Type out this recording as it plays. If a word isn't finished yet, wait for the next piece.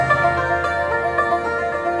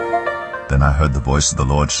Then I heard the voice of the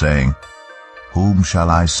Lord saying, "Whom shall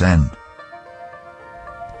I send?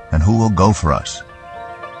 And who will go for us?"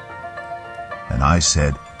 And I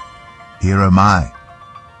said, "Here am I.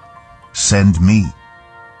 Send me."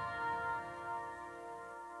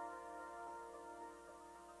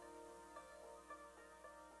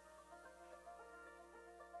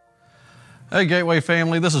 Hey Gateway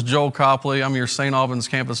family, this is Joel Copley. I'm your St. Albans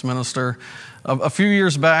campus minister. A few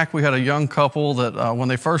years back, we had a young couple that when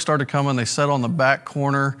they first started coming, they sat on the back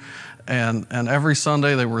corner, and every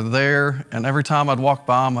Sunday they were there, and every time I'd walk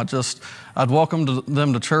by them, I'd welcome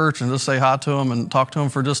them to church and just say hi to them and talk to them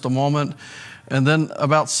for just a moment. And then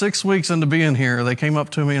about 6 weeks into being here, they came up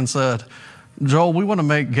to me and said, "Joel, we want to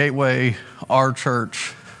make Gateway our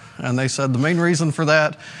church." And they said the main reason for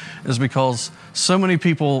that is because so many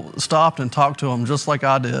people stopped and talked to them just like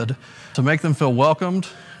I did to make them feel welcomed,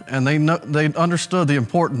 and they understood the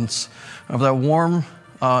importance of that warm,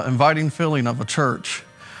 inviting feeling of a church.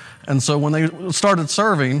 And so when they started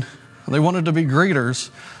serving, they wanted to be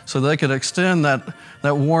greeters so they could extend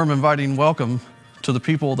that warm, inviting welcome to the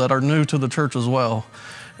people that are new to the church as well.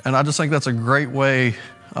 And I just think that's a great way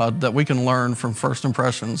that we can learn from first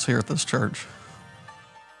impressions here at this church.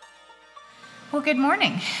 Well, good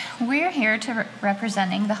morning. We're here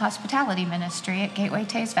representing the hospitality ministry at Gateway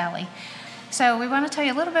Teays Valley. So we want to tell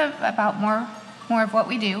you a little bit about more of what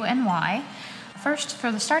we do and why. First, for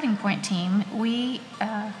the starting point team, we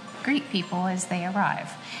greet people as they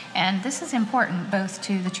arrive. And this is important both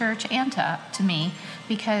to the church and to me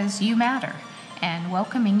because you matter. And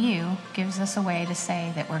welcoming you gives us a way to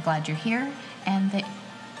say that we're glad you're here and that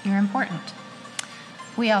you're important.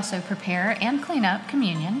 We also prepare and clean up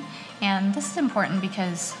communion. And this is important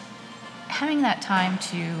because having that time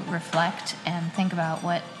to reflect and think about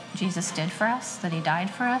what Jesus did for us, that he died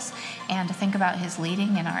for us, and to think about his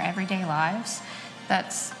leading in our everyday lives,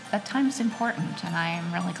 that time is important. And I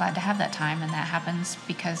am really glad to have that time, and that happens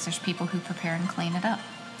because there's people who prepare and clean it up.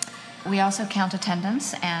 We also count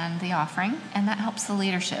attendance and the offering, and that helps the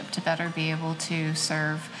leadership to better be able to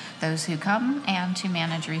serve those who come and to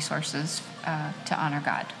manage resources to honor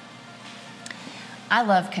God. I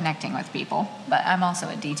love connecting with people, but I'm also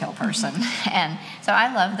a detail person. And so I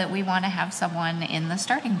love that we want to have someone in the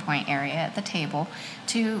starting point area at the table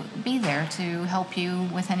to be there to help you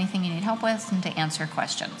with anything you need help with and to answer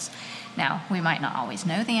questions. Now, we might not always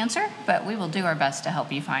know the answer, but we will do our best to help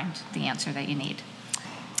you find the answer that you need.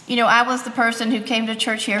 You know, I was the person who came to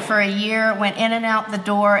church here for a year, went in and out the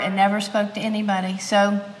door, and never spoke to anybody.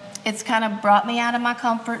 So it's kind of brought me out of my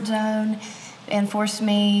comfort zone and forced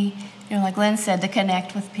me, like Lynn said, to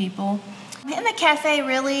connect with people. In the cafe,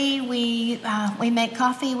 really, we make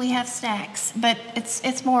coffee, we have snacks, but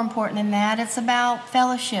it's more important than that. It's about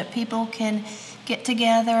fellowship. People can get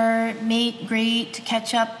together, meet, greet,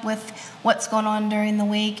 catch up with what's going on during the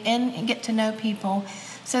week, and get to know people.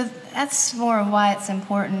 So that's more of why it's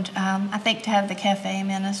important, I think, to have the cafe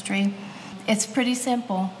ministry. It's pretty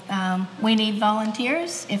simple. We need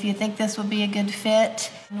volunteers. If you think this would be a good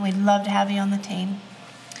fit, we'd love to have you on the team.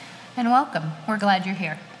 And welcome. We're glad you're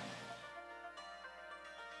here.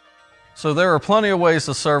 So there are plenty of ways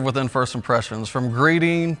to serve within First Impressions, from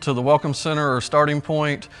greeting to the welcome center or starting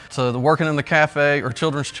point to the working in the cafe or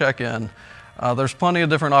children's check-in. There's plenty of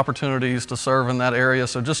different opportunities to serve in that area,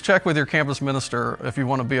 so just check with your campus minister if you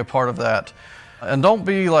want to be a part of that. And don't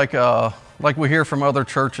be like we hear from other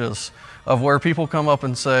churches of where people come up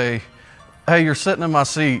and say, "Hey, you're sitting in my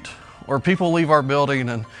seat," or people leave our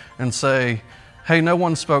building and say, "Hey, no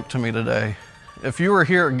one spoke to me today." If you are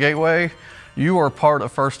here at Gateway, you are part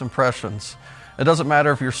of First Impressions. It doesn't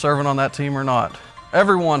matter if you're serving on that team or not.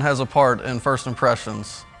 Everyone has a part in First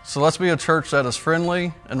Impressions. So let's be a church that is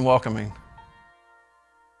friendly and welcoming.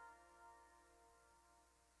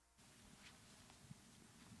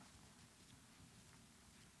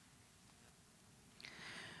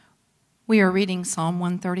 We are reading Psalm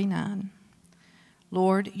 139.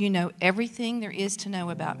 Lord, you know everything there is to know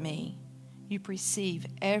about me. You perceive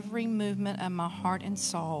every movement of my heart and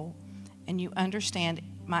soul, and you understand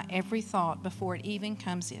my every thought before it even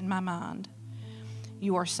comes in my mind.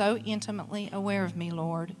 You are so intimately aware of me,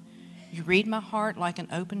 Lord. You read my heart like an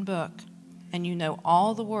open book, and you know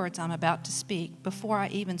all the words I'm about to speak before I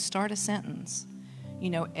even start a sentence. You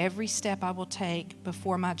know every step I will take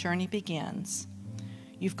before my journey begins.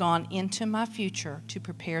 You've gone into my future to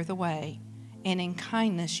prepare the way, and in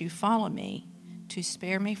kindness you follow me to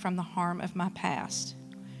spare me from the harm of my past.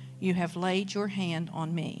 You have laid your hand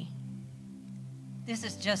on me. This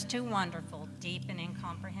is just too wonderful, deep, and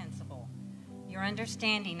incomprehensible. Your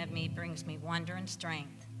understanding of me brings me wonder and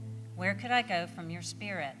strength. Where could I go from your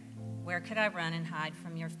spirit? Where could I run and hide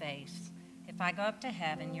from your face? If I go up to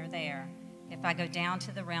heaven, you're there. If I go down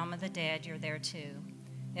to the realm of the dead, you're there too.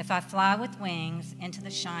 If I fly with wings into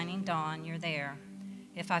the shining dawn, you're there.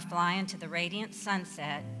 If I fly into the radiant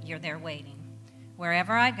sunset, you're there waiting.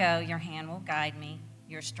 Wherever I go, your hand will guide me.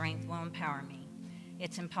 Your strength will empower me.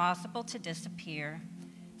 It's impossible to disappear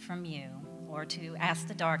from you or to ask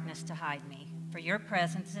the darkness to hide me, for your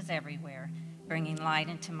presence is everywhere, bringing light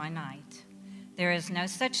into my night. There is no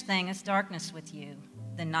such thing as darkness with you.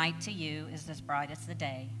 The night to you is as bright as the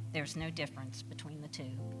day. There's no difference between the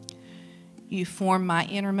two. You form my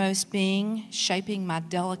innermost being, shaping my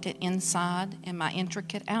delicate inside and my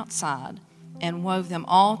intricate outside, and wove them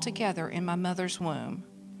all together in my mother's womb.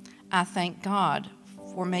 I thank God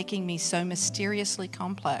for making me so mysteriously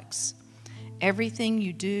complex. Everything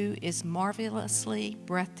you do is marvelously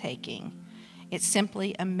breathtaking. It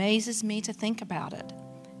simply amazes me to think about it.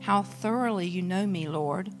 How thoroughly you know me,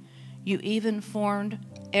 Lord. You even formed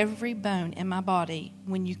every bone in my body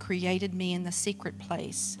when you created me in the secret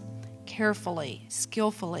place. Carefully,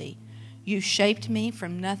 skillfully, you shaped me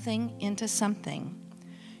from nothing into something.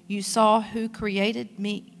 You saw who created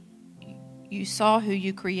me. You saw who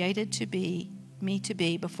you created me to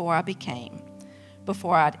be before I became,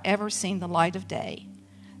 before I'd ever seen the light of day.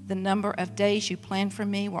 The number of days you planned for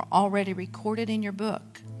me were already recorded in your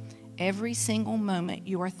book. Every single moment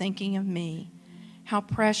you are thinking of me. How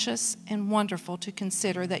precious and wonderful to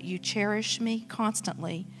consider that you cherish me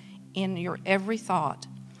constantly in your every thought.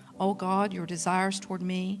 Oh God, your desires toward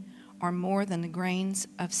me are more than the grains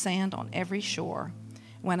of sand on every shore.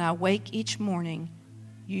 When I wake each morning,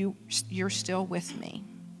 you're still with me.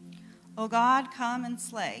 O God, come and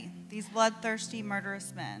slay these bloodthirsty,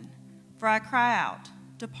 murderous men. For I cry out,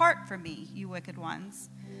 depart from me, you wicked ones.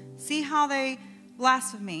 See how they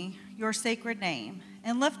blaspheme your sacred name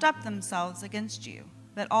and lift up themselves against you,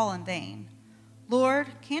 but all in vain. Lord,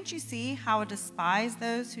 can't you see how I despise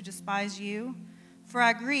those who despise you? For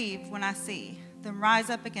I grieve when I see them rise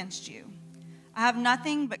up against you. I have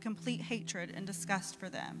nothing but complete hatred and disgust for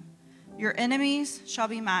them. Your enemies shall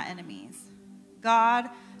be my enemies. God,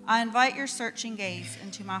 I invite your searching gaze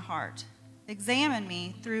into my heart. Examine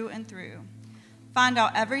me through and through. Find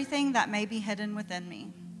out everything that may be hidden within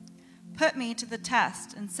me. Put me to the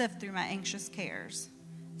test and sift through my anxious cares.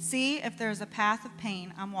 See if there is a path of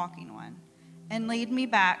pain I'm walking on, and lead me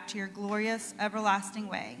back to your glorious, everlasting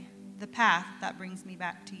way, the path that brings me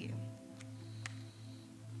back to you.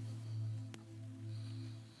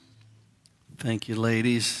 Thank you,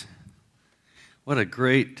 ladies. What a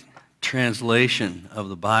great translation of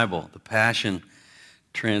the Bible, the Passion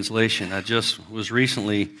Translation. I just was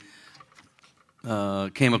recently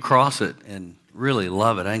came across it and really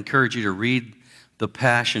love it. I encourage you to read the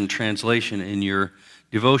Passion Translation in your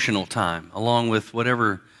devotional time, along with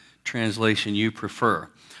whatever translation you prefer.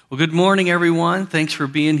 Well, good morning, everyone. Thanks for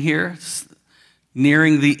being here. It's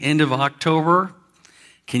nearing the end of October.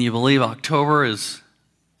 Can you believe October is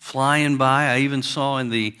flying by? I even saw in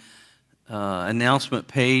the announcement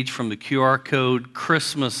page from the QR code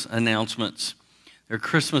Christmas announcements. They're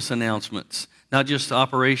Christmas announcements, not just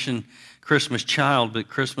Operation Christmas Child, but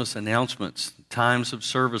Christmas announcements, times of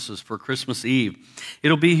services for Christmas Eve.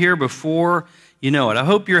 It'll be here before you know it. I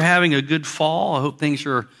hope you're having a good fall. I hope things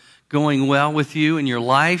are going well with you in your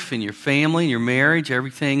life, in your family, in your marriage,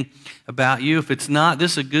 everything about you. If it's not,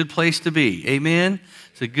 this is a good place to be. Amen?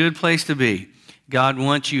 It's a good place to be. God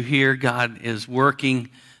wants you here. God is working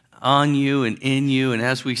on you and in you. And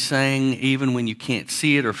as we sang, even when you can't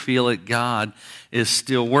see it or feel it, God is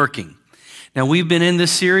still working. Now, we've been in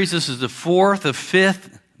this series. This is the 4th of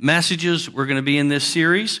 5th messages we're going to be in this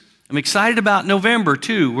series. I'm excited about November,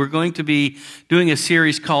 too. We're going to be doing a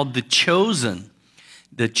series called The Chosen.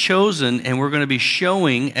 The Chosen, and we're going to be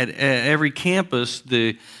showing at every campus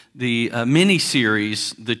the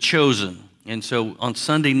mini-series, The Chosen. And so on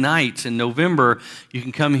Sunday nights in November, you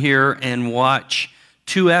can come here and watch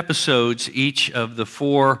 2 episodes each of the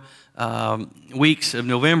 4 weeks of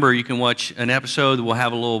November. You can watch an episode. We'll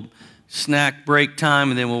have a little snack break time,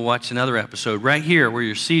 and then we'll watch another episode right here where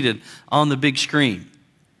you're seated on the big screen.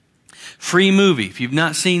 Free movie. If you've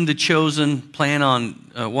not seen The Chosen, plan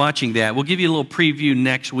on watching that. We'll give you a little preview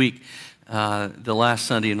next week, the last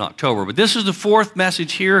Sunday in October. But this is the 4th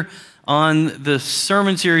message here on the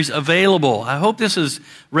sermon series available. I hope this is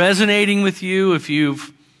resonating with you. If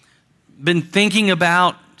you've been thinking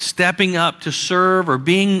about stepping up to serve or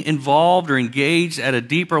being involved or engaged at a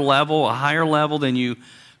deeper level, a higher level than you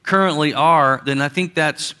currently are, then I think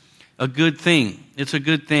that's a good thing. It's a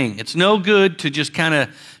good thing. It's no good to just kind of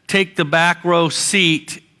take the back row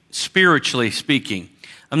seat, spiritually speaking.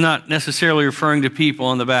 I'm not necessarily referring to people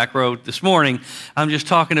on the back row this morning. I'm just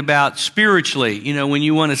talking about spiritually, when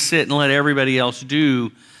you want to sit and let everybody else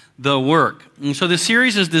do the work. And so this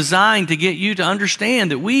series is designed to get you to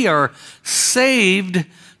understand that we are saved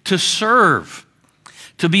to serve,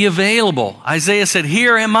 to be available. Isaiah said,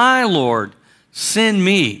 "Here am I, Lord, send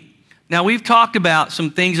me." Now, we've talked about some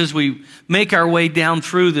things as we make our way down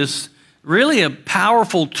through this really a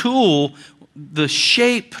powerful tool, the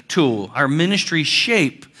SHAPE tool, our ministry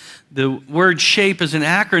SHAPE. The word SHAPE is an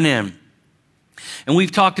acronym. And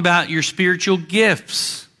we've talked about your spiritual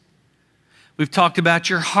gifts. We've talked about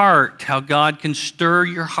your heart, how God can stir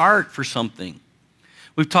your heart for something.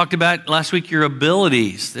 We've talked about last week your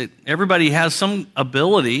abilities, that everybody has some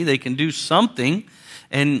ability, they can do something,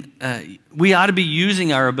 and we ought to be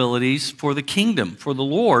using our abilities for the kingdom, for the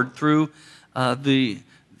Lord, through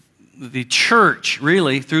the church,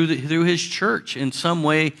 really, through His church in some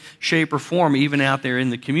way, shape, or form, even out there in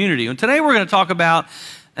the community. And today we're going to talk about,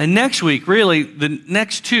 and next week, really, the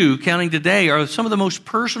next two, counting today, are some of the most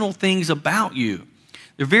personal things about you.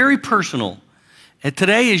 They're very personal. And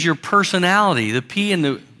today is your personality. The P in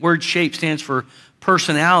the word SHAPE stands for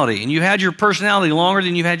personality. And you had your personality longer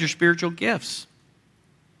than you had your spiritual gifts.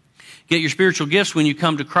 You get your spiritual gifts when you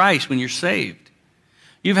come to Christ, when you're saved.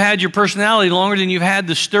 You've had your personality longer than you've had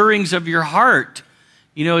the stirrings of your heart.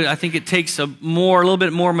 I think it takes a little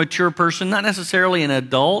bit more mature person, not necessarily an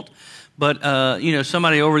adult, but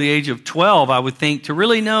somebody over the age of 12, I would think, to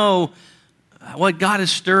really know what God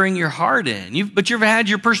is stirring your heart in. But you've had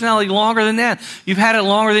your personality longer than that. You've had it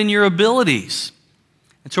longer than your abilities.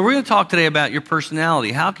 And so we're going to talk today about your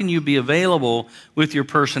personality. How can you be available with your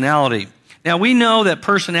personality? Now, we know that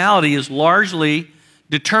personality is largely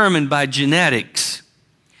determined by genetics.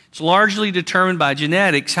 It's largely determined by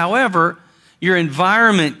genetics. However, your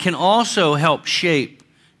environment can also help shape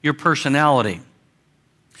your personality.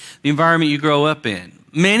 The environment you grow up in.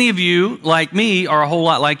 Many of you, like me, are a whole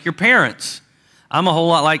lot like your parents. I'm a whole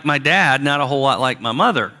lot like my dad, not a whole lot like my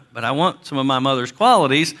mother. But I want some of my mother's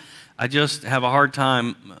qualities. I just have a hard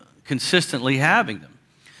time consistently having them.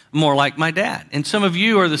 More like my dad. And some of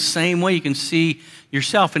you are the same way. You can see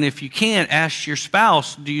yourself. And if you can't, ask your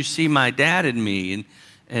spouse, do you see my dad in me?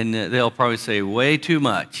 And they'll probably say, way too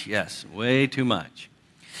much. Yes, way too much.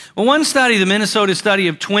 Well, one study, the Minnesota study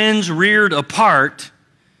of twins reared apart,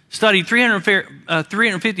 studied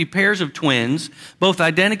 350 pairs of twins, both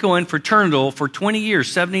identical and fraternal, for 20 years,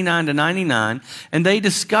 79 to 99, and they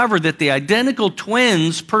discovered that the identical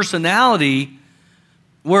twins' personality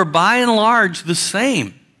were by and large the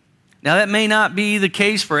same. Now, that may not be the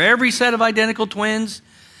case for every set of identical twins,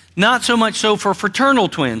 not so much so for fraternal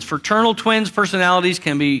twins. Fraternal twins' personalities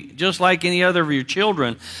can be just like any other of your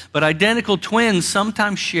children, but identical twins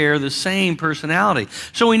sometimes share the same personality.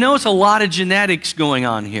 So we know it's a lot of genetics going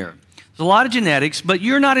on here. There's a lot of genetics, but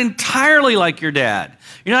you're not entirely like your dad.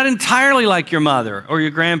 You're not entirely like your mother or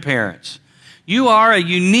your grandparents. You are a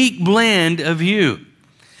unique blend of you.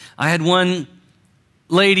 I had one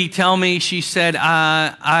lady tell me, she said,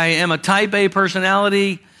 I am a type A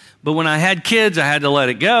personality, but when I had kids, I had to let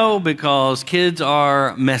it go because kids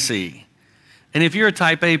are messy. And if you're a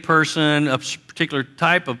type A person, a particular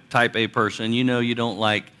type of type A person, you don't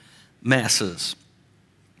like messes.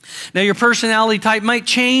 Now, your personality type might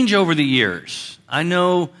change over the years. I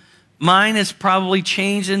know mine has probably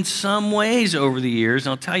changed in some ways over the years.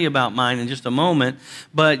 I'll tell you about mine in just a moment.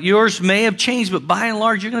 But yours may have changed, but by and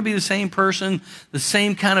large, you're going to be the same person, the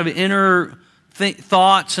same kind of inner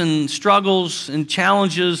thoughts and struggles and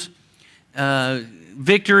challenges,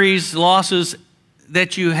 victories, losses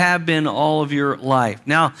that you have been all of your life.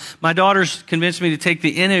 Now, my daughter's convinced me to take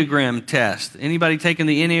the Enneagram test. Anybody taking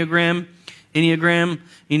the Enneagram?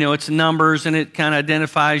 It's numbers and it kind of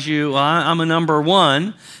identifies you. Well, I'm a number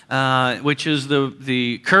 1, which is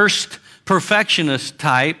the cursed perfectionist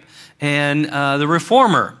type, and the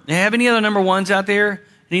reformer. Do you have any other number 1s out there?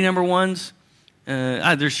 Any number 1s?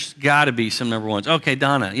 There's got to be some number 1s. Okay,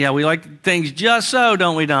 Donna. Yeah, we like things just so,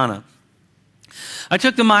 don't we, Donna? I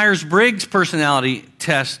took the Myers-Briggs personality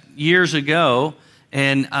test years ago,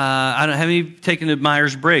 and I don't have any taken the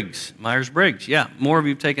Myers-Briggs. Myers-Briggs, yeah, more of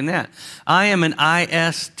you have taken that. I am an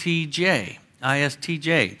ISTJ.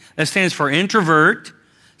 ISTJ. That stands for introvert,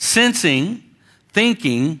 sensing,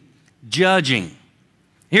 thinking, judging.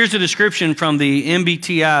 Here's a description from the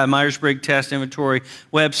MBTI, Myers-Briggs Test Inventory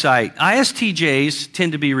website. ISTJs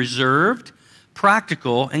tend to be reserved,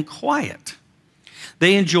 practical, and quiet.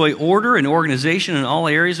 They enjoy order and organization in all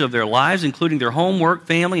areas of their lives, including their homework,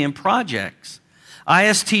 family, and projects.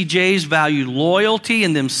 ISTJs value loyalty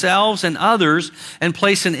in themselves and others and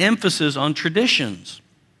place an emphasis on traditions.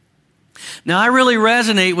 Now, I really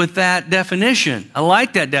resonate with that definition. I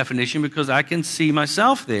like that definition because I can see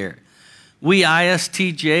myself there. We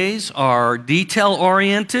ISTJs are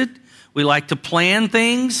detail-oriented. We like to plan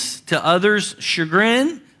things to others'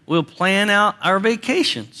 chagrin. We'll plan out our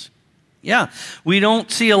vacations. Yeah, we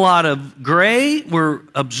don't see a lot of gray. We're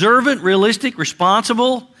observant, realistic,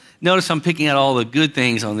 responsible. Notice I'm picking out all the good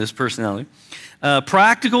things on this personality.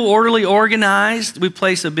 Practical, orderly, organized. We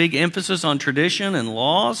place a big emphasis on tradition and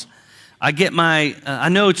laws. I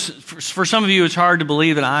know it's for some of you it's hard to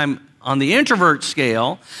believe that I'm on the introvert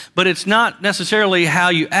scale, but it's not necessarily how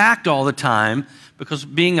you act all the time, because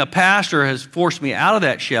being a pastor has forced me out of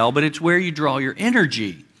that shell, but it's where you draw your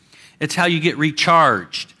energy. It's how you get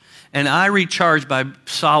recharged. And I recharge by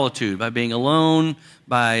solitude, by being alone,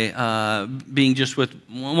 by being just with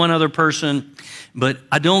one other person. But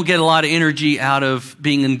I don't get a lot of energy out of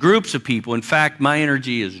being in groups of people. In fact, my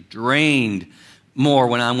energy is drained more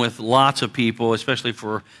when I'm with lots of people, especially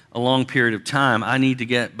for a long period of time. I need to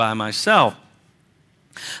get by myself.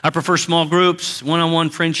 I prefer small groups, one-on-one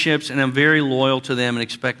friendships, and I'm very loyal to them and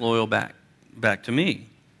expect loyal back to me.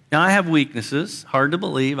 Now, I have weaknesses, hard to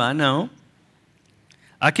believe, I know.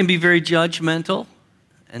 I can be very judgmental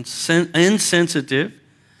and insensitive.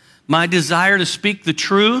 My desire to speak the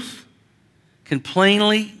truth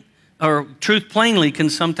plainly can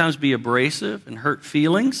sometimes be abrasive and hurt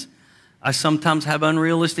feelings. I sometimes have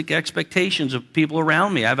unrealistic expectations of people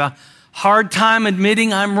around me. I have a hard time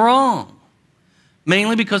admitting I'm wrong,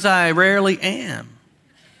 mainly because I rarely am.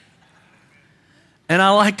 And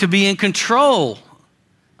I like to be in control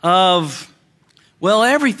of,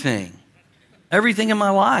 everything in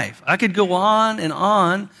my life. I could go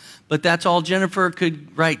on, but that's all Jennifer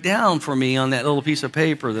could write down for me on that little piece of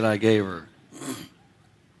paper that I gave her.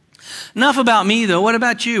 Enough about me, though. What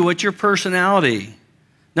about you? What's your personality?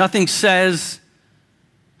 Nothing says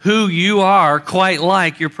who you are quite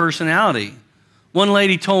like your personality. One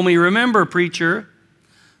lady told me, remember, preacher,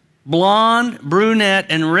 blonde, brunette,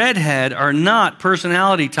 and redhead are not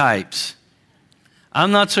personality types.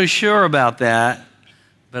 I'm not so sure about that,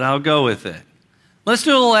 but I'll go with it. Let's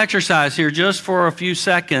do a little exercise here just for a few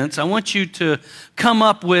seconds. I want you to come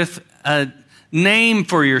up with a name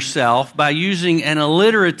for yourself by using an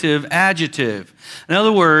alliterative adjective. In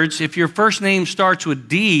other words, if your first name starts with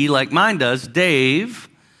D, like mine does, Dave,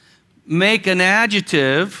 make an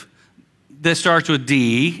adjective that starts with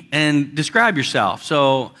D and describe yourself.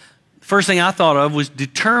 So the first thing I thought of was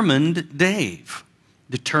determined Dave.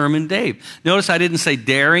 Determined Dave. Notice I didn't say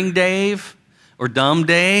daring Dave or dumb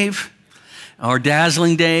Dave or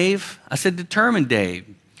dazzling Dave. I said determined Dave.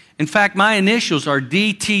 In fact, my initials are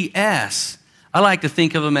DTS. I like to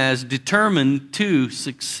think of them as determined to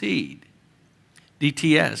succeed.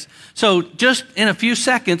 DTS. So just in a few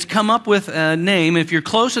seconds, come up with a name. If you're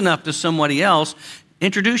close enough to somebody else,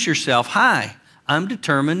 introduce yourself. Hi, I'm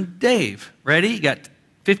determined Dave. Ready? You got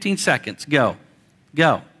 15 seconds. Go.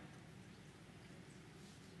 Go.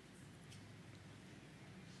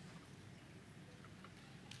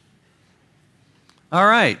 All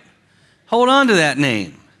right. Hold on to that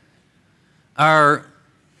name. Our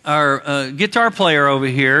guitar player over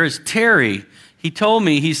here is Terry. He told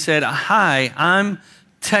me, he said, hi, I'm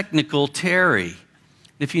Technical Terry.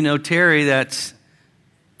 If you know Terry, that's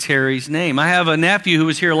Terry's name. I have a nephew who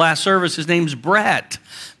was here last service. His name's Brett.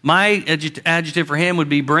 My adjective for him would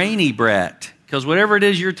be Brainy Brett, because whatever it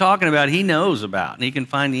is you're talking about, he knows about, and he can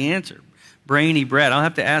find the answer. Brainy Brett. I'll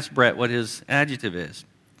have to ask Brett what his adjective is.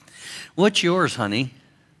 What's yours, honey?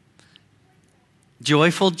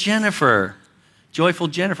 Joyful Jennifer. Joyful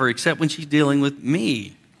Jennifer, except when she's dealing with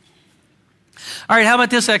me. All right, how about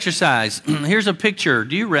this exercise? Here's a picture.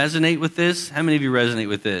 Do you resonate with this? How many of you resonate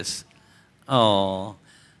with this? Oh. All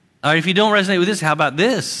right, if you don't resonate with this, how about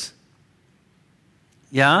this?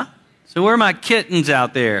 Yeah? So where are my kittens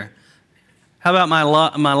out there? How about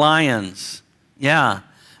my lions? Yeah.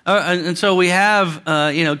 And so we have,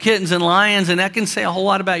 kittens and lions, and that can say a whole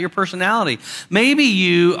lot about your personality. Maybe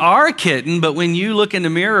you are a kitten, but when you look in the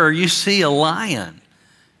mirror, you see a lion.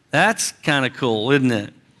 That's kind of cool, isn't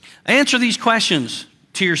it? Answer these questions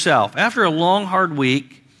to yourself. After a long, hard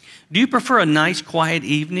week, do you prefer a nice, quiet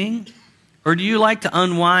evening, or do you like to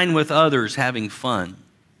unwind with others having fun?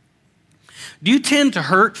 Do you tend to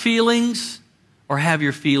hurt feelings or have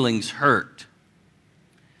your feelings hurt?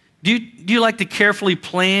 Do you like to carefully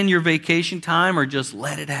plan your vacation time or just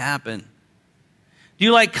let it happen? Do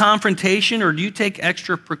you like confrontation or do you take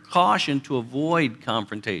extra precaution to avoid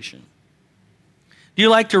confrontation? Do you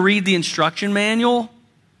like to read the instruction manual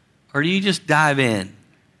or do you just dive in?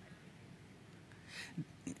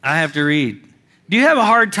 I have to read. Do you have a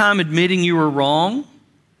hard time admitting you were wrong?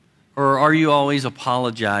 or are you always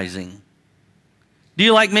apologizing? Do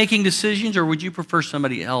you like making decisions, or would you prefer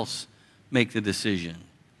somebody else make the decision?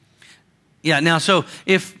 Yeah, now, so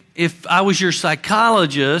if I was your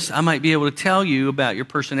psychologist, I might be able to tell you about your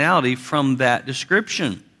personality from that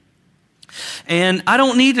description. And I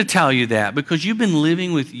don't need to tell you that because you've been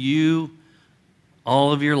living with you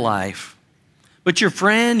all of your life. But your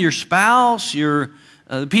friend, your spouse, the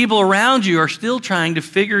people around you are still trying to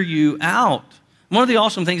figure you out. One of the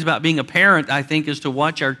awesome things about being a parent, I think, is to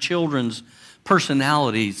watch our children's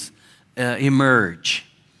personalities emerge.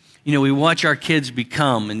 You know, we watch our kids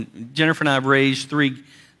become, and Jennifer and I have raised 3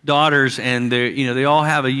 daughters, and they all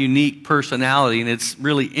have a unique personality, and it's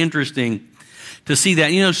really interesting to see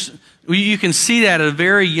that. You know, you can see that at a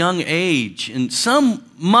very young age, and some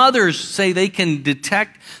mothers say they can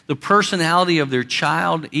detect the personality of their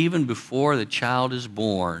child even before the child is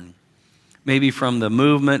born, maybe from the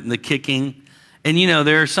movement and the kicking. And you know,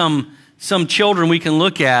 there are some children we can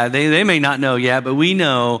look at, they may not know yet, but we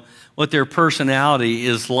know what their personality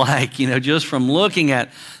is like, you know, just from looking at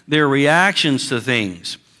their reactions to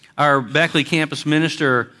things. Our Beckley campus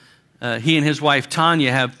minister, he and his wife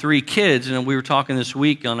Tanya have 3 kids, and we were talking this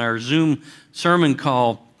week on our Zoom sermon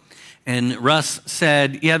call, and Russ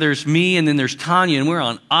said, yeah, there's me and then there's Tanya, and we're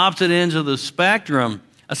on opposite ends of the spectrum.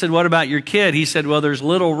 I said, what about your kid? He said, well, there's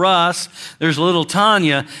little Russ, there's little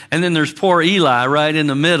Tanya, and then there's poor Eli right in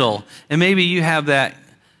the middle. And maybe you have that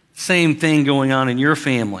same thing going on in your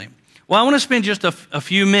family. Well, I want to spend just a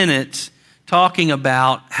few minutes talking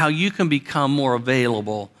about how you can become more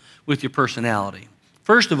available with your personality.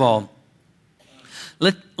 First of all,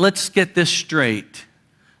 let's get this straight.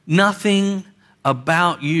 Nothing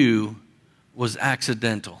about you was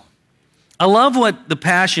accidental. I love what the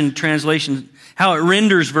Passion Translation, how it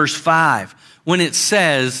renders verse 5 when it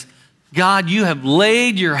says, God, you have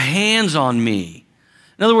laid your hands on me.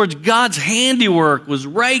 In other words, God's handiwork was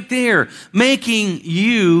right there, making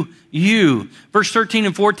you, you. Verse 13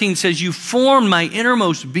 and 14 says, you formed my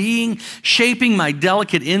innermost being, shaping my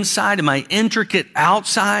delicate inside and my intricate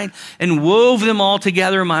outside, and wove them all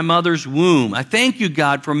together in my mother's womb. I thank you,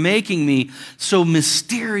 God, for making me so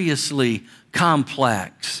mysteriously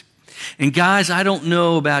complex. And guys, I don't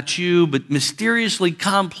know about you, but mysteriously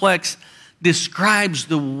complex describes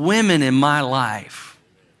the women in my life.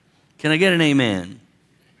 Can I get an amen?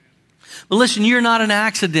 But listen, you're not an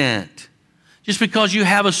accident. Just because you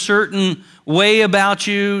have a certain way about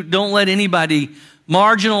you, don't let anybody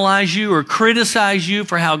marginalize you or criticize you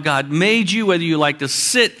for how God made you, whether you like to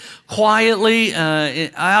sit quietly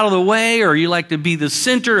out of the way or you like to be the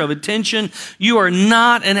center of attention. You are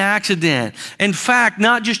not an accident. In fact,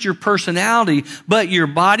 not just your personality, but your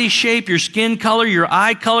body shape, your skin color, your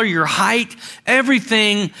eye color, your height,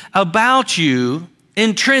 everything about you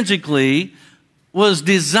intrinsically was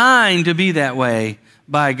designed to be that way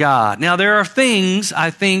by God. Now, there are things,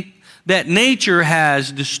 I think, that nature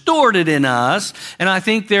has distorted in us, and I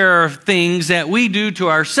think there are things that we do to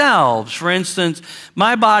ourselves. For instance,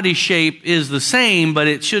 my body shape is the same, but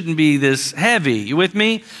it shouldn't be this heavy. You with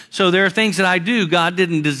me? So there are things that I do. God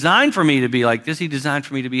didn't design for me to be like this. He designed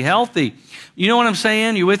for me to be healthy. You know what I'm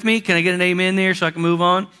saying? You with me? Can I get an amen there so I can move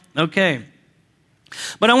on? Okay.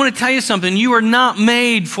 But I want to tell you something. You are not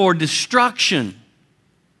made for destruction.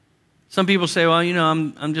 Some people say, well, you know,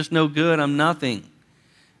 I'm just no good. I'm nothing.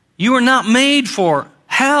 You are not made for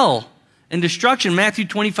hell and destruction. Matthew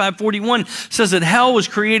 25:41 says that hell was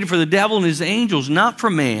created for the devil and his angels, not for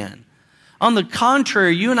man. On the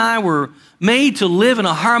contrary, you and I were made to live in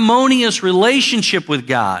a harmonious relationship with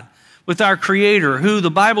God, with our Creator, who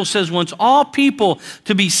the Bible says wants all people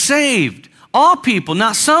to be saved. All people,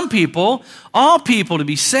 not some people, all people to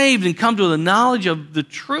be saved and come to the knowledge of the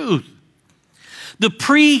truth. The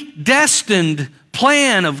predestined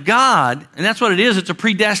plan of God, and that's what it is, it's a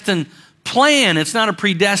predestined plan. It's not a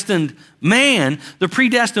predestined man. The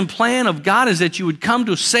predestined plan of God is that you would come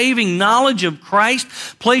to a saving knowledge of Christ,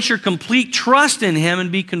 place your complete trust in Him,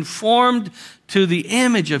 and be conformed to the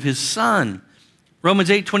image of His Son. Romans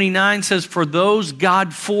 8:29 says, for those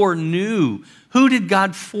God foreknew. Who did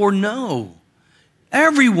God foreknow?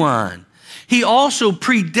 Everyone. He also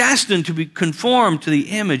predestined to be conformed to the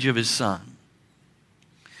image of His Son.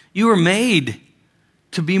 You were made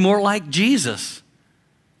to be more like Jesus.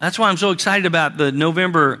 That's why I'm so excited about the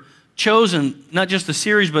November Chosen, not just the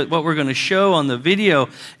series, but what we're going to show on the video,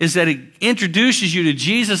 is that it introduces you to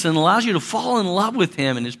Jesus and allows you to fall in love with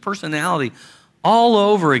Him and His personality all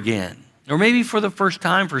over again, or maybe for the first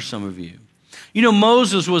time for some of you. You know,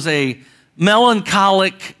 Moses was a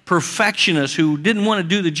melancholic perfectionist who didn't want to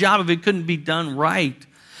do the job if it couldn't be done right.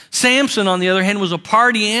 Samson, on the other hand, was a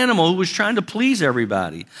party animal who was trying to please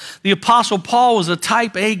everybody. The Apostle Paul was a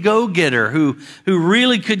type A go-getter who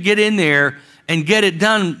really could get in there and get it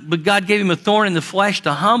done, but God gave him a thorn in the flesh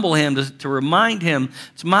to humble him, to remind him,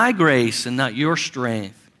 it's my grace and not your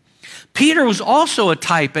strength. Peter was also a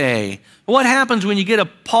type A. What happens when you get a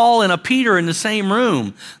Paul and a Peter in the same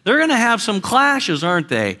room? They're going to have some clashes, aren't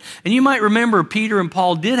they? And you might remember Peter and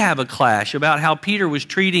Paul did have a clash about how Peter was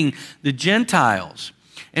treating the Gentiles.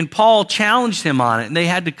 And Paul challenged him on it, and they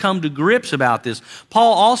had to come to grips about this.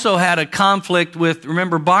 Paul also had a conflict with,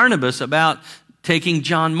 remember, Barnabas about taking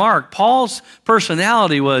John Mark. Paul's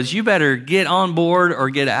personality was, you better get on board or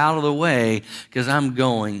get out of the way because I'm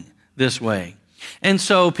going this way. And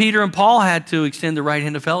so Peter and Paul had to extend the right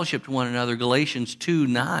hand of fellowship to one another, Galatians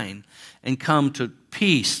 2:9, and come to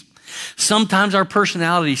peace. Sometimes our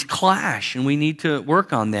personalities clash, and we need to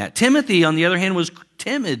work on that. Timothy, on the other hand, was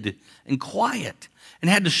timid and quiet and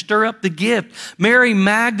had to stir up the gift. Mary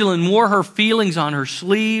Magdalene wore her feelings on her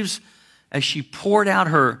sleeves as she poured out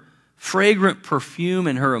her fragrant perfume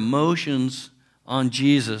and her emotions on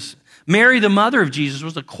Jesus. Mary, the mother of Jesus,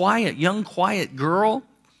 was a quiet girl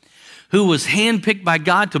who was handpicked by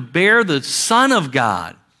God to bear the Son of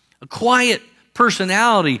God, a quiet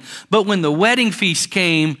personality. But when the wedding feast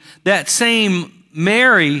came, that same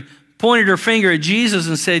Mary pointed her finger at Jesus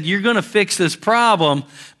and said, you're going to fix this problem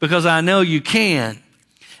because I know you can.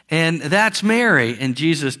 And that's Mary, and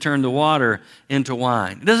Jesus turned the water into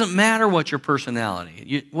wine. It doesn't matter what your personality.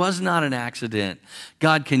 It was not an accident.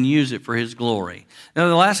 God can use it for His glory. Now,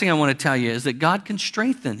 the last thing I want to tell you is that God can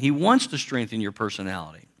strengthen. He wants to strengthen your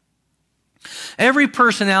personality. Every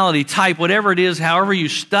personality type, whatever it is, however you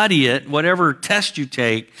study it, whatever test you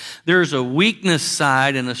take, there's a weakness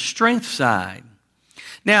side and a strength side.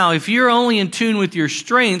 Now, if you're only in tune with your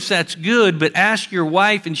strengths, that's good, but ask your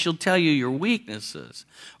wife and she'll tell you your weaknesses.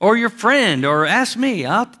 Or your friend, or ask me.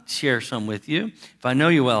 I'll share some with you if I know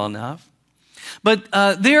you well enough. But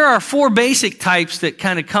there are 4 basic types that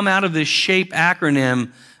kind of come out of this SHAPE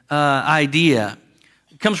acronym idea.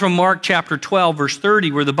 It comes from Mark chapter 12, verse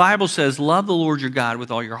 30, where the Bible says, love the Lord your God with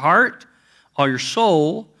all your heart, all your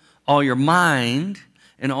soul, all your mind,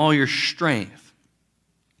 and all your strength.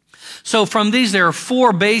 So from these, there are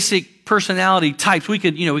 4 basic personality types. We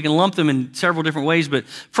can lump them in several different ways, but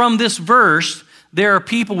from this verse, there are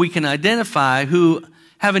people we can identify who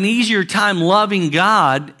have an easier time loving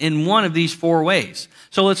God in one of these 4 ways.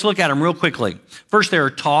 So let's look at them real quickly. First, there are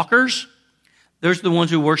talkers. Those are the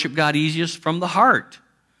ones who worship God easiest from the heart.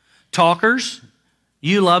 Talkers,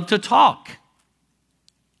 you love to talk.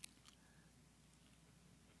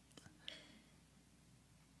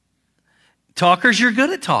 Talkers, you're good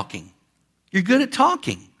at talking. You're good at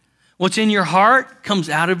talking. What's in your heart comes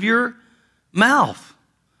out of your mouth.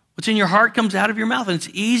 What's in your heart comes out of your mouth. And it's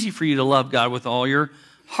easy for you to love God with all your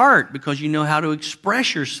heart because you know how to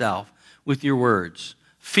express yourself with your words.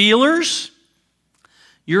 Feelers,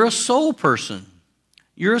 you're a soul person.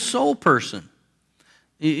 You're a soul person.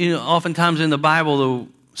 You know, oftentimes in the Bible, the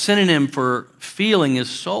synonym for feeling is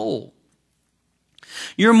soul.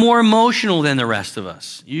 You're more emotional than the rest of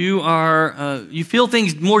us. You feel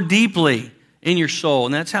things more deeply in your soul,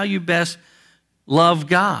 and that's how you best love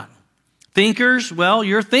God. Thinkers, well,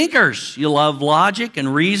 you're thinkers. You love logic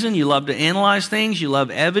and reason. You love to analyze things. You love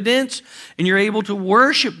evidence, and you're able to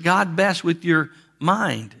worship God best with your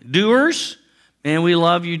mind. Doers, man, we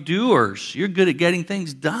love you doers. You're good at getting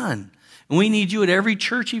things done, and we need you at every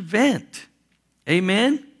church event.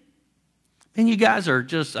 Amen? And you guys are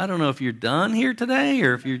just, I don't know if you're done here today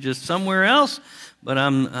or if you're just somewhere else, but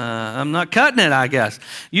I'm not cutting it, I guess.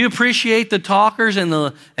 You appreciate the talkers and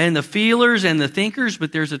the feelers and the thinkers,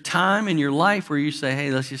 but there's a time in your life where you say, hey,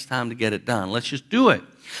 it's just time to get it done. Let's just do it.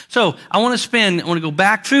 So I want to go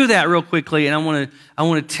back through that real quickly, and I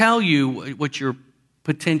want to tell you what your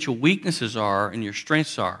potential weaknesses are and your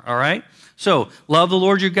strengths are, all right? So love the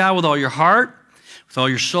Lord your God with all your heart, with all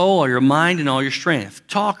your soul, all your mind, and all your strength.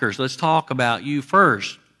 Talkers, let's talk about you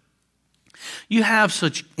first. You have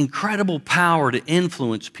such incredible power to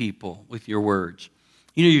influence people with your words.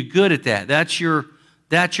 You know, you're good at that. That's your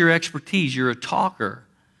expertise. You're a talker.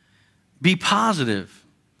 Be positive.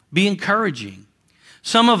 Be encouraging.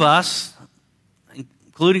 Some of us,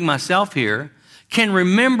 including myself here, can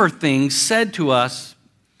remember things said to us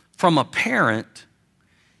from a parent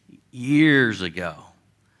years ago,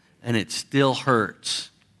 and it still hurts.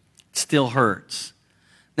 It still hurts.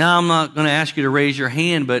 Now, I'm not going to ask you to raise your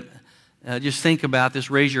hand, but just think about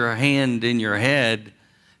this. Raise your hand in your head.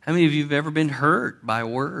 How many of you have ever been hurt by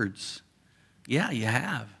words? Yeah, you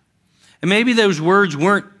have. And maybe those words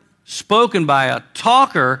weren't spoken by a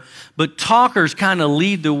talker, but talkers kind of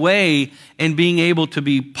lead the way in being able to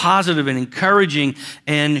be positive and encouraging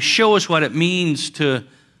and show us what it means to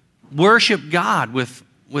worship God with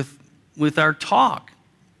our talk.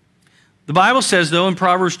 The Bible says, though, in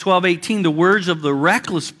Proverbs 12:18, the words of the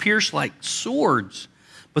reckless pierce like swords,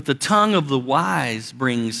 but the tongue of the wise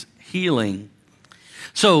brings healing.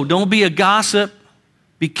 So don't be a gossip.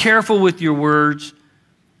 Be careful with your words.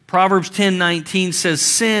 Proverbs 10:19 says,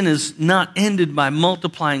 sin is not ended by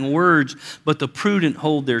multiplying words, but the prudent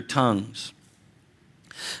hold their tongues.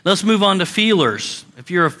 Let's move on to feelers.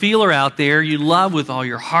 If you're a feeler out there, you love with all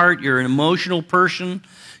your heart, you're an emotional person,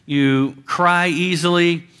 you cry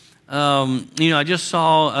easily. I just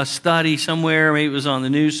saw a study somewhere, maybe it was on the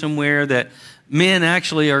news somewhere, that men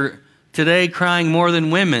actually are today crying more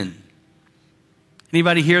than women.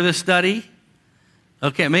 Anybody hear this study?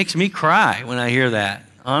 Okay, it makes me cry when I hear that.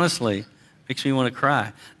 Honestly, makes me want to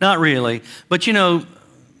cry. Not really, but you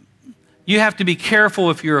have to be careful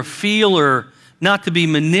if you're a feeler not to be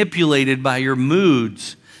manipulated by your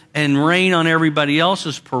moods and rain on everybody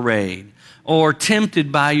else's parade, or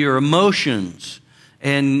tempted by your emotions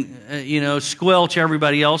and squelch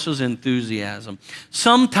everybody else's enthusiasm.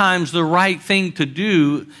 Sometimes the right thing to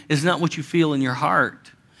do is not what you feel in your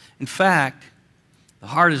heart. In fact, the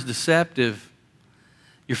heart is deceptive.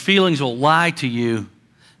 Your feelings will lie to you.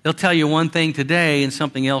 They'll tell you one thing today and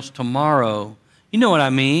something else tomorrow. You know what I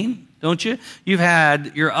mean, don't you? You've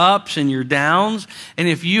had your ups and your downs, and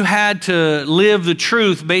if you had to live the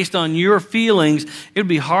truth based on your feelings, it would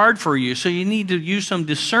be hard for you. So you need to use some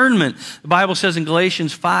discernment. The Bible says in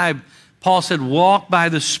Galatians 5, Paul said, walk by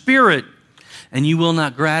the Spirit, and you will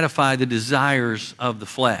not gratify the desires of the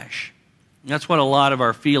flesh. And that's what a lot of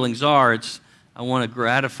our feelings are. I want to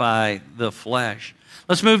gratify the flesh.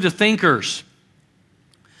 Let's move to thinkers.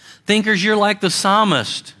 Thinkers, you're like the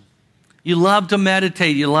psalmist. You love to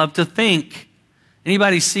meditate. You love to think.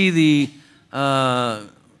 Anybody see I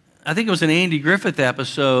think it was an Andy Griffith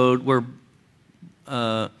episode where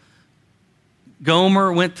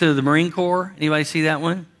Gomer went to the Marine Corps. Anybody see that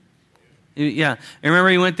one? Yeah. And remember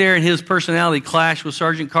he went there and his personality clashed with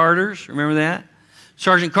Sergeant Carter's? Remember that?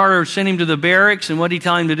 Sergeant Carter sent him to the barracks, and what did he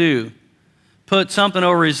tell him to do? Put something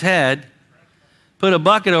over his head, put a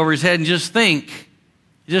bucket over his head, and just think.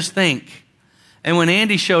 Just think. And when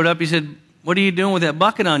Andy showed up, he said, what are you doing with that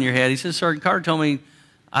bucket on your head? He said, Sergeant Carter told me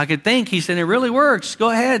I could think. He said, it really works. Go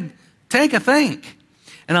ahead, take a think.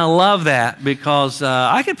 And I love that because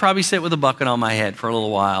I could probably sit with a bucket on my head for a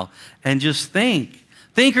little while and just think.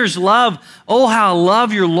 Thinkers love, how I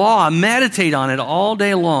love your law. I meditate on it all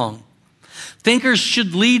day long. Thinkers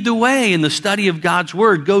should lead the way in the study of God's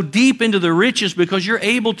Word. Go deep into the riches because you're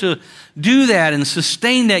able to do that and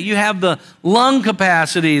sustain that. You have the lung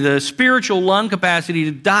capacity, the spiritual lung capacity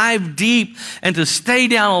to dive deep and to stay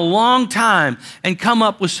down a long time and come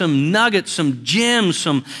up with some nuggets, some gems,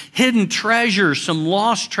 some hidden treasures, some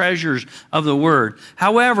lost treasures of the Word.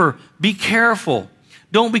 However, be careful.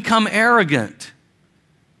 Don't become arrogant.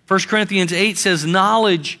 1 Corinthians 8 says,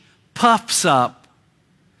 knowledge puffs up,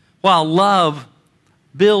 while love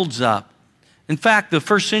builds up. In fact, the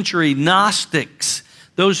first century Gnostics,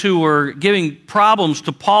 those who were giving problems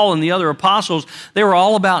to Paul and the other apostles, they were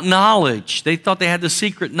all about knowledge. They thought they had the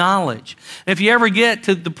secret knowledge. And if you ever get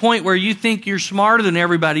to the point where you think you're smarter than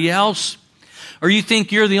everybody else, or you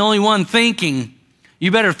think you're the only one thinking,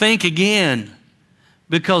 you better think again,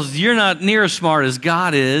 because you're not near as smart as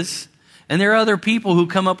God is. And there are other people who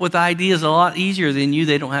come up with ideas a lot easier than you.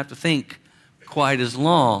 They don't have to think quite as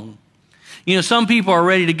long. Some people are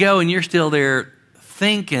ready to go and you're still there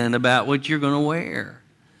thinking about what you're going to wear.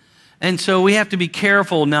 And so we have to be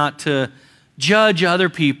careful not to judge other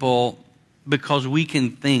people because we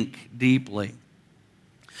can think deeply.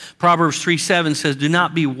 Proverbs 3:7 says, do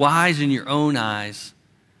not be wise in your own eyes.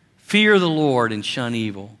 Fear the Lord and shun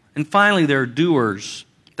evil. And finally, there are doers.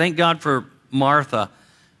 Thank God for Martha.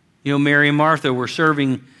 Mary and Martha were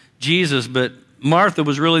serving Jesus, but Martha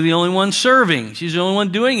was really the only one serving. She's the only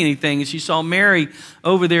one doing anything. And she saw Mary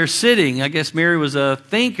over there sitting. I guess Mary was a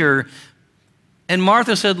thinker. And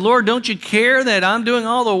Martha said, Lord, don't you care that I'm doing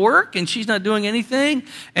all the work and she's not doing anything?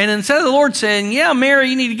 And instead of the Lord saying, yeah, Mary,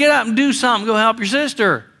 you need to get up and do something. Go help your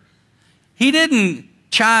sister. He didn't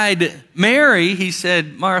chide Mary. He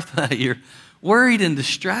said, Martha, you're worried and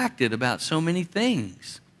distracted about so many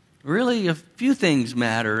things. Really, a few things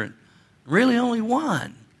matter. Really, only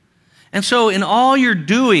one. And so in all your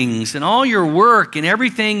doings and all your work and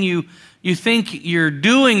everything you think you're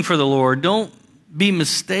doing for the Lord, don't be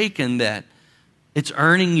mistaken that it's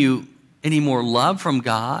earning you any more love from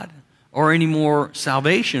God or any more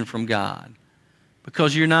salvation from God,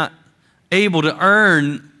 because you're not able to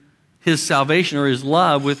earn his salvation or his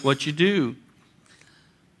love with what you do.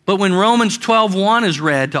 But when Romans 12:1 is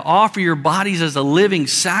read, to offer your bodies as a living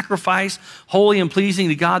sacrifice, holy and pleasing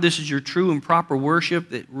to God, this is your true and proper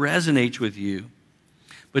worship, it resonates with you.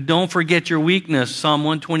 But don't forget your weakness. Psalm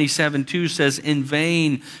 127:2 says, in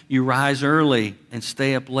vain you rise early and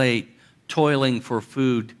stay up late, toiling for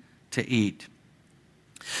food to eat.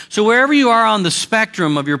 So wherever you are on the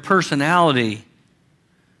spectrum of your personality,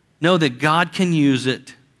 know that God can use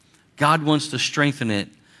it. God wants to strengthen it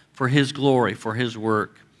for his glory, for his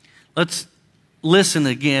work. Let's listen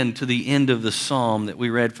again to the end of the psalm that we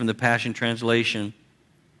read from the Passion Translation.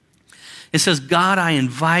 It says, God, I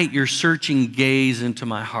invite your searching gaze into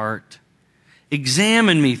my heart.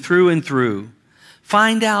 Examine me through and through.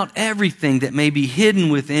 Find out everything that may be hidden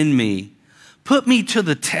within me. Put me to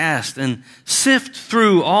the test and sift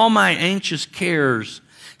through all my anxious cares.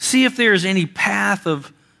 See if there is any path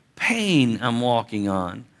of pain I'm walking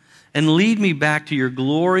on. And lead me back to your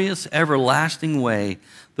glorious, everlasting way,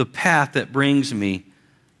 the path that brings me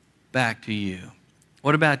back to you.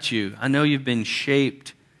 What about you? I know you've been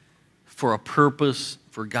shaped for a purpose,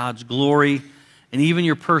 for God's glory, and even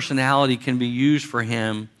your personality can be used for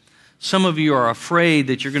him. Some of you are afraid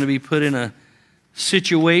that you're going to be put in a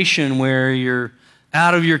situation where you're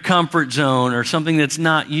out of your comfort zone or something that's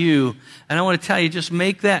not you. And I want to tell you, just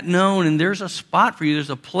make that known, and there's a spot for you. There's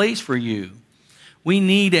a place for you. We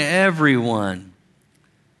need everyone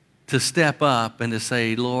to step up and to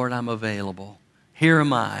say, Lord, I'm available. Here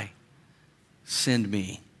am I. Send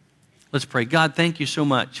me. Let's pray. God, thank you so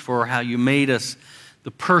much for how you made us,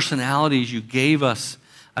 the personalities you gave us.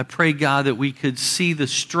 I pray, God, that we could see the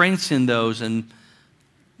strengths in those and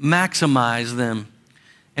maximize them.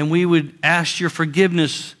 And we would ask your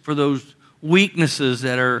forgiveness for those weaknesses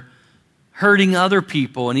that are hurting other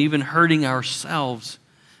people and even hurting ourselves.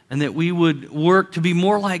 And that we would work to be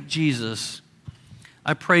more like Jesus.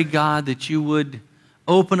 I pray, God, that you would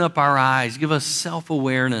open up our eyes, give us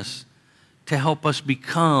self-awareness to help us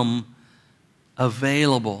become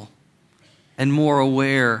available and more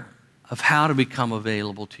aware of how to become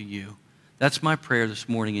available to you. That's my prayer this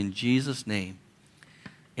morning in Jesus' name.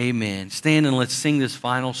 Amen. Stand and let's sing this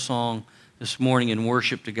final song this morning in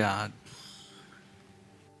worship to God.